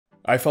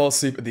I fall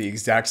asleep at the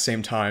exact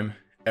same time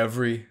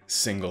every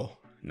single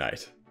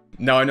night.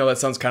 Now I know that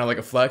sounds kind of like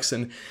a flex,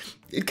 and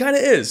it kind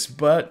of is,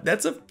 but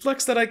that's a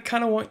flex that I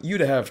kind of want you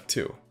to have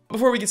too.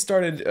 Before we get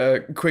started,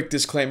 a quick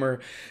disclaimer.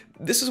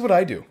 This is what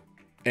I do,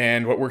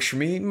 and what works for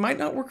me might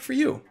not work for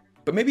you.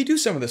 But maybe you do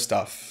some of this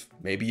stuff,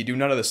 maybe you do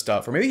none of this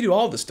stuff, or maybe you do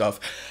all of this stuff.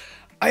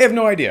 I have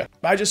no idea.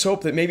 I just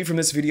hope that maybe from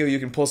this video you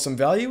can pull some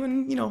value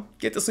and, you know,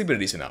 get to sleep at a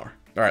decent hour.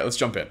 All right, let's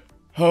jump in.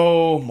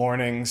 Oh,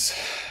 mornings.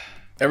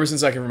 Ever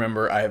since I can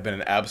remember, I have been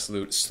an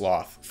absolute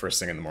sloth first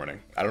thing in the morning.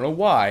 I don't know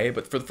why,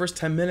 but for the first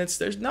 10 minutes,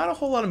 there's not a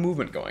whole lot of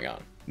movement going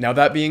on. Now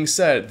that being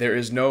said, there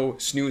is no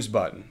snooze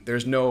button.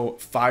 There's no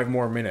 5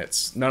 more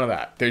minutes. None of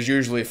that. There's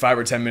usually 5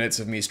 or 10 minutes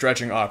of me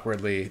stretching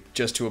awkwardly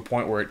just to a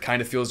point where it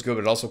kind of feels good,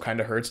 but it also kind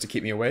of hurts to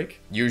keep me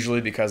awake. Usually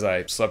because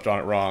I slept on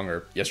it wrong,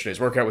 or yesterday's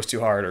workout was too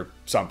hard, or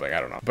something,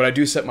 I don't know. But I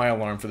do set my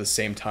alarm for the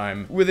same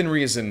time within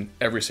reason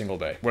every single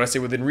day. When I say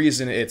within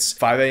reason, it's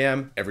 5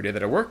 a.m. every day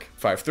that I work,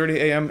 5:30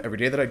 a.m. every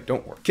day that I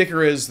don't work.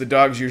 Kicker is the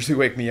dogs usually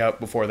wake me up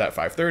before that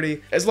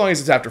 5:30. As long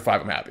as it's after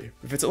 5, I'm happy.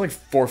 If it's at like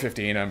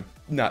 4:15, I'm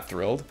not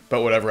thrilled,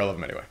 but whatever, I love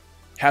them anyway.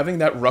 Having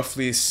that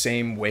roughly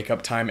same wake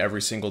up time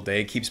every single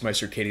day keeps my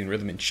circadian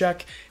rhythm in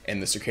check,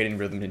 and the circadian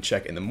rhythm in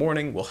check in the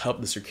morning will help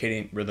the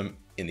circadian rhythm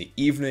in the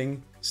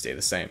evening stay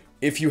the same.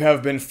 If you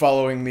have been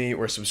following me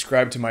or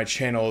subscribed to my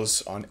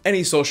channels on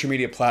any social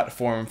media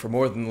platform for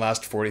more than the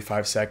last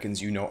 45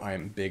 seconds, you know I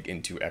am big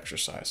into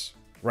exercise.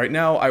 Right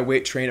now, I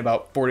weight train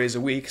about 4 days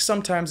a week.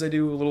 Sometimes I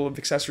do a little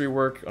accessory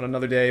work on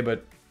another day,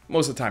 but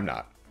most of the time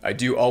not. I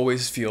do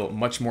always feel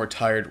much more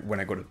tired when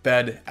I go to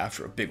bed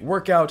after a big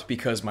workout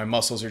because my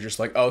muscles are just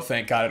like, oh,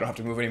 thank God I don't have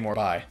to move anymore,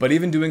 bye. But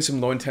even doing some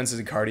low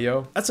intensity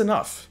cardio, that's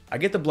enough. I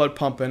get the blood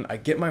pumping, I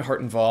get my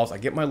heart involved, I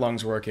get my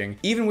lungs working.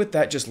 Even with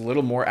that just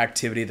little more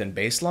activity than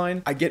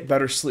baseline, I get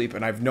better sleep,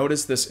 and I've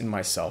noticed this in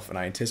myself, and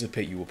I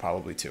anticipate you will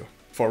probably too.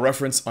 For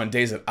reference, on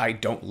days that I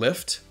don't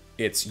lift,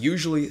 it's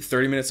usually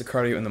 30 minutes of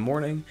cardio in the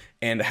morning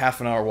and a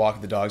half an hour walk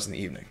with the dogs in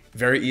the evening.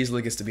 Very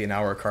easily gets to be an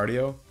hour of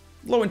cardio.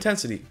 Low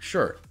intensity,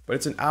 sure, but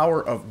it's an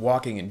hour of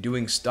walking and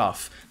doing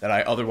stuff that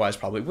I otherwise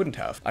probably wouldn't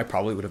have. I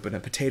probably would have been a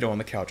potato on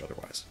the couch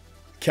otherwise.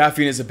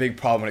 Caffeine is a big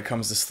problem when it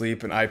comes to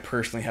sleep, and I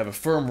personally have a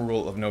firm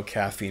rule of no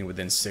caffeine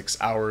within 6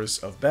 hours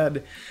of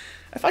bed.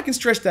 If I can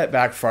stretch that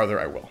back farther,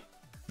 I will.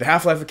 The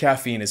half-life of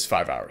caffeine is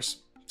 5 hours.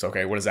 So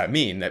okay, what does that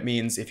mean? That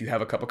means if you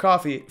have a cup of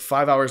coffee,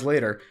 5 hours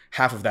later,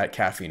 half of that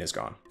caffeine is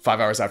gone.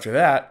 5 hours after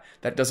that,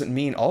 that doesn't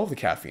mean all of the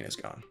caffeine is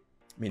gone.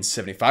 It means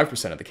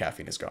 75% of the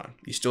caffeine is gone.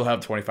 You still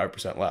have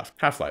 25% left.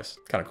 Half-life's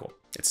kind of cool.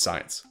 It's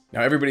science.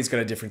 Now everybody's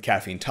got a different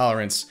caffeine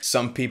tolerance.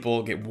 Some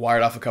people get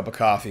wired off a cup of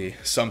coffee.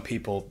 Some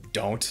people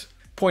don't.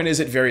 Point is,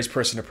 it varies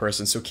person to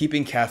person, so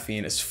keeping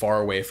caffeine as far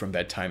away from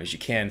bedtime as you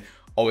can,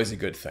 always a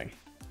good thing.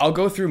 I'll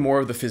go through more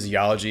of the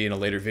physiology in a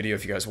later video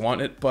if you guys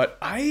want it, but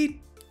I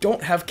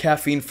don't have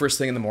caffeine first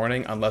thing in the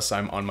morning unless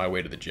I'm on my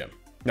way to the gym.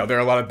 Now, there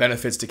are a lot of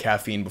benefits to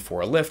caffeine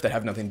before a lift that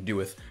have nothing to do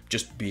with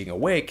just being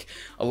awake.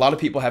 A lot of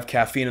people have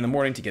caffeine in the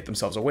morning to get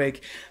themselves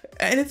awake,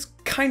 and it's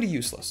kind of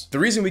useless. The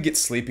reason we get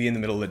sleepy in the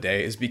middle of the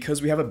day is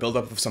because we have a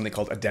buildup of something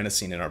called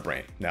adenosine in our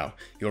brain. Now,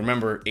 you'll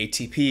remember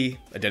ATP,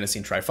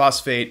 adenosine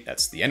triphosphate,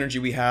 that's the energy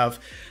we have.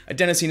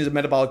 Adenosine is a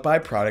metabolic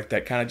byproduct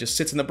that kind of just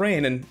sits in the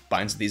brain and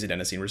binds to these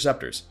adenosine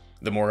receptors.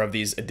 The more of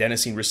these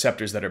adenosine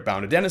receptors that are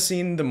bound to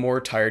adenosine, the more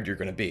tired you're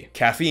going to be.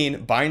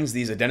 Caffeine binds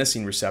these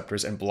adenosine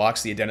receptors and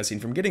blocks the adenosine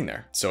from getting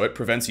there, so it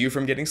prevents you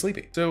from getting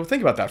sleepy. So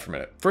think about that for a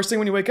minute. First thing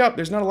when you wake up,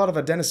 there's not a lot of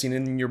adenosine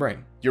in your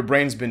brain. Your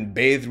brain's been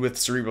bathed with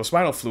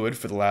cerebrospinal fluid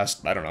for the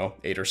last, I don't know,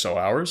 8 or so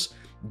hours,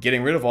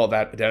 getting rid of all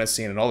that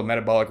adenosine and all the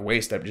metabolic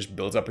waste that just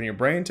builds up in your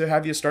brain to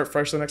have you start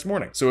fresh the next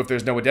morning. So if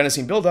there's no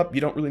adenosine buildup,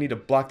 you don't really need to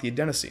block the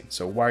adenosine.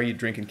 So why are you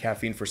drinking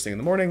caffeine first thing in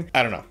the morning?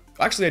 I don't know.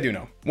 Actually, I do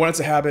know. 1, it's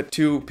a habit.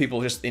 2,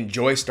 people just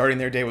enjoy starting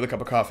their day with a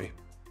cup of coffee.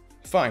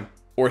 Fine.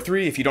 Or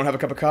 3, if you don't have a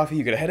cup of coffee,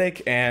 you get a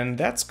headache, and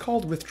that's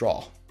called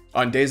withdrawal.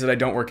 On days that I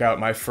don't work out,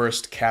 my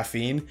first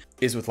caffeine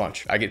is with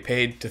lunch. I get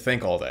paid to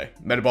think all day.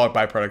 Metabolic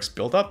byproducts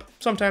build up.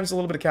 Sometimes a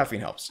little bit of caffeine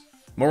helps.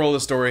 Moral of the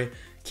story,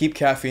 keep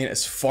caffeine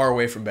as far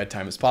away from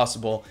bedtime as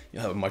possible.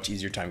 You'll have a much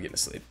easier time getting to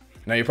sleep.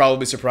 Now, you're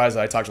probably surprised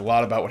that I talked a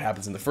lot about what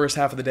happens in the first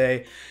half of the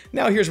day.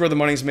 Now, here's where the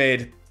money's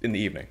made in the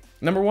evening.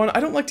 Number 1, I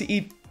don't like to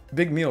eat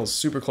big meals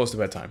super close to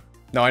bedtime.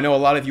 Now, I know a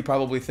lot of you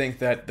probably think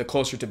that the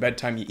closer to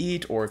bedtime you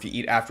eat, or if you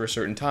eat after a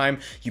certain time,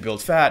 you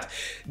build fat.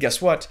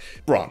 Guess what?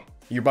 Wrong.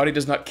 Your body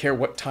does not care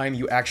what time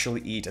you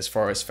actually eat as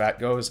far as fat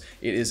goes.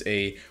 It is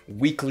a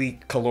weekly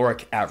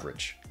caloric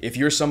average. If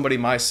you're somebody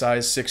my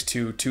size,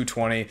 6'2",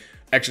 220,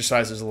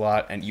 exercises a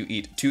lot, and you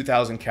eat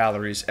 2,000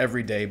 calories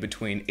every day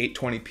between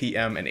 8:20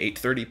 p.m. and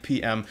 8:30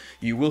 p.m.,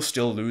 you will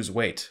still lose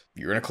weight.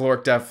 You're in a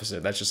caloric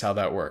deficit. That's just how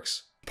that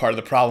works. Part of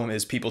the problem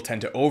is people tend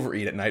to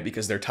overeat at night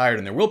because they're tired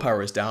and their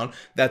willpower is down.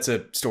 That's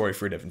a story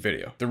for a different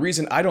video. The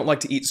reason I don't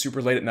like to eat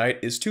super late at night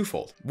is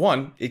twofold.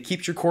 1, it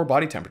keeps your core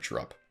body temperature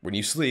up. When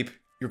you sleep,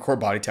 your core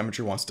body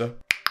temperature wants to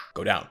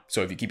go down.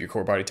 So if you keep your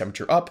core body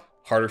temperature up,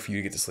 harder for you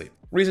to get to sleep.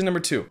 Reason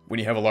number 2, when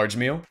you have a large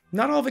meal,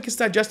 not all of it gets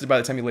digested by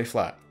the time you lay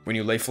flat. When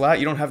you lay flat,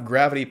 you don't have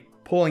gravity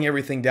pulling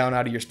everything down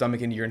out of your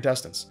stomach into your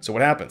intestines. So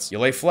what happens? You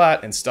lay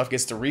flat and stuff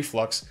gets to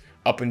reflux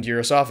up into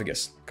your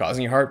esophagus,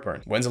 causing you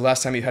heartburn. When's the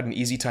last time you had an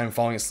easy time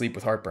falling asleep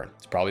with heartburn?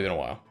 It's probably been a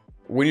while.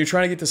 When you're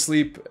trying to get to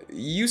sleep,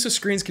 use of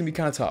screens can be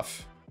kind of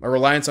tough. A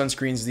reliance on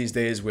screens these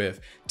days with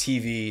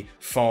TV,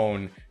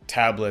 phone,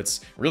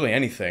 tablets, really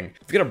anything.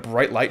 If you get a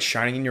bright light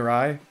shining in your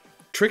eye,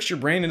 tricks your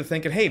brain into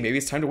thinking, hey, maybe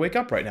it's time to wake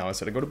up right now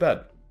instead of go to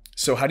bed.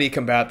 So how do you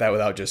combat that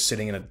without just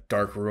sitting in a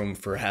dark room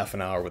for half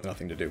an hour with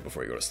nothing to do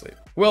before you go to sleep?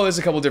 Well, there's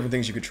a couple different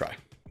things you could try.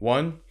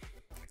 One,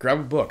 grab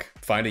a book,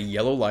 find a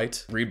yellow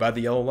light, read by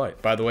the yellow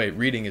light. By the way,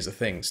 reading is a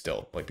thing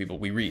still. Like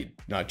we read,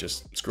 not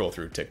just scroll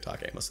through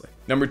TikTok aimlessly.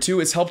 Number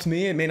two, it's helped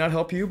me. It may not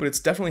help you, but it's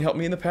definitely helped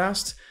me in the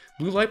past.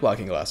 Blue light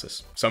blocking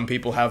glasses. Some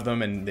people have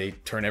them and they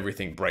turn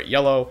everything bright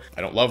yellow.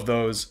 I don't love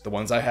those. The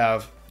ones I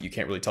have, you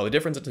can't really tell the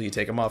difference until you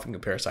take them off and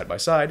compare side by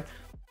side.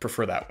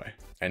 Prefer that way.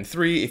 And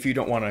three, if you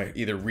don't want to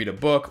either read a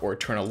book or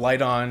turn a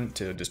light on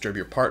to disturb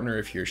your partner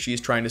if he or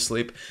she's trying to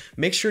sleep,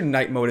 make sure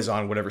night mode is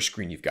on whatever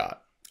screen you've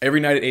got. Every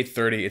night at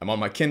 8:30, I'm on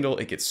my Kindle,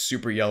 it gets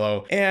super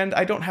yellow, and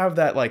I don't have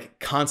that like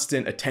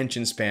constant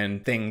attention span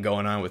thing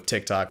going on with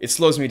TikTok. It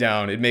slows me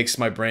down. It makes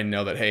my brain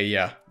know that, hey,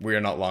 yeah, we are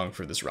not long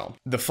for this realm.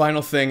 The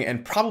final thing,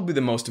 and probably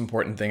the most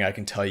important thing I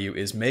can tell you,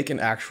 is make an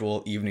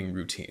actual evening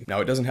routine. Now,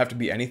 it doesn't have to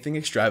be anything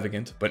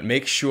extravagant, but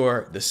make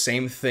sure the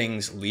same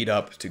things lead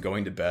up to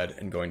going to bed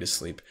and going to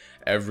sleep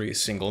every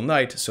single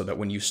night so that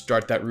when you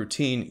start that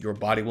routine, your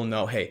body will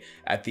know, hey,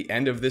 at the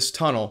end of this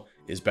tunnel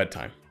is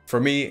bedtime. For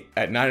me,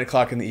 at 9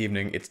 o'clock in the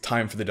evening, it's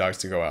time for the dogs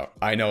to go out.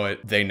 I know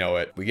it, they know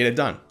it, we get it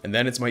done. And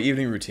then it's my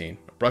evening routine.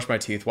 Brush my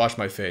teeth, wash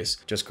my face,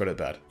 just go to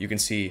bed. You can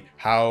see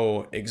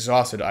how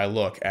exhausted I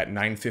look at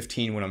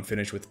 9:15 when I'm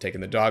finished with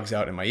taking the dogs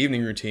out in my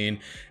evening routine.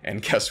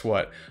 And guess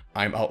what?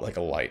 I'm out like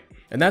a light.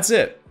 And that's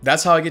it.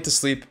 That's how I get to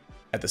sleep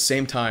at the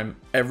same time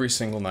every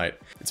single night.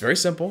 It's very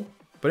simple,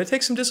 but it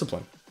takes some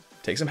discipline.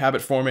 It takes some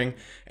habit forming,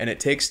 and it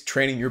takes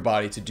training your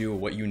body to do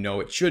what you know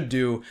it should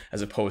do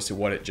as opposed to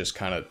what it just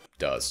kind of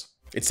does.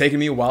 It's taken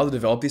me a while to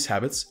develop these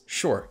habits,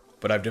 sure,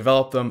 but I've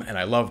developed them and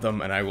I love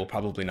them and I will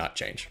probably not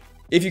change.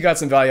 If you got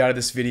some value out of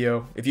this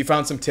video, if you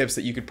found some tips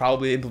that you could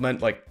probably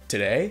implement like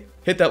today,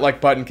 hit that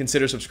like button,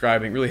 consider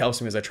subscribing. It really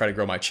helps me as I try to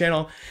grow my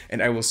channel,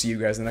 and I will see you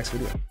guys in the next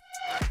video.